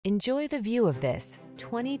Enjoy the view of this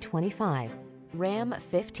 2025 Ram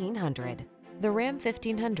 1500. The Ram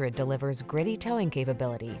 1500 delivers gritty towing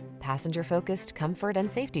capability, passenger-focused comfort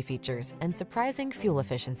and safety features, and surprising fuel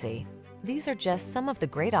efficiency. These are just some of the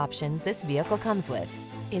great options this vehicle comes with: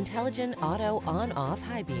 intelligent auto on-off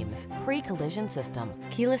high beams, pre-collision system,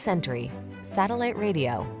 keyless entry, satellite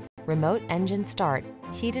radio, remote engine start,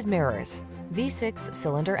 heated mirrors, V6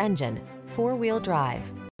 cylinder engine, four-wheel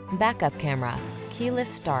drive, backup camera, keyless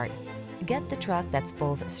start. Get the truck that's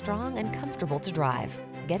both strong and comfortable to drive.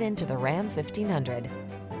 Get into the Ram 1500.